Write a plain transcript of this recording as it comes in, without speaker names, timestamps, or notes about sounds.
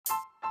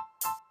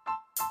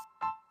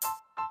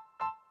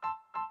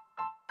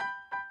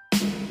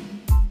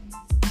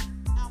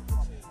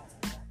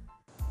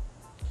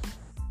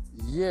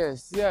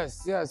Yes.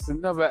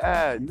 Another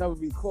ad, another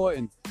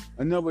recording,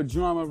 another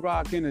drama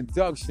rock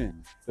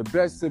introduction. The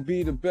best to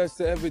be, the best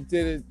that ever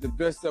did it, the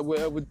best that will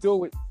ever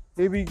do it.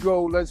 Here we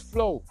go, let's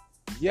flow.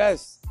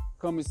 Yes,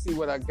 come and see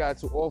what I got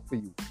to offer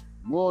you.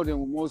 More than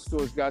what most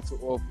stores got to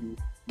offer you.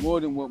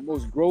 More than what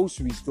most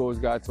grocery stores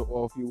got to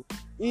offer you.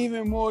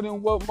 Even more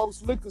than what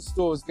most liquor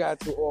stores got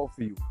to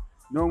offer you.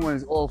 No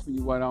one's offering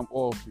you what I'm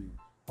offering you.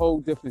 Whole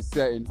different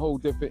setting, whole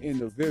different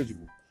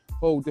individual.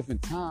 Whole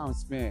different time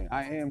span.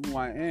 I am who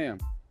I am.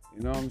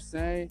 You know what I'm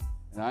saying?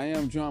 And I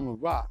am Drama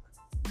Rock.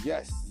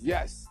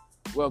 Yes.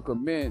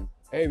 Welcome in.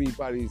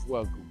 Everybody's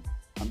welcome.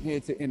 I'm here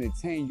to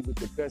entertain you with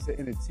the best of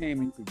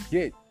entertainment you could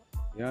get.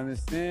 You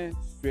understand?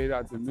 Straight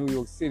out the New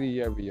York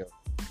City area.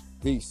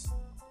 Peace.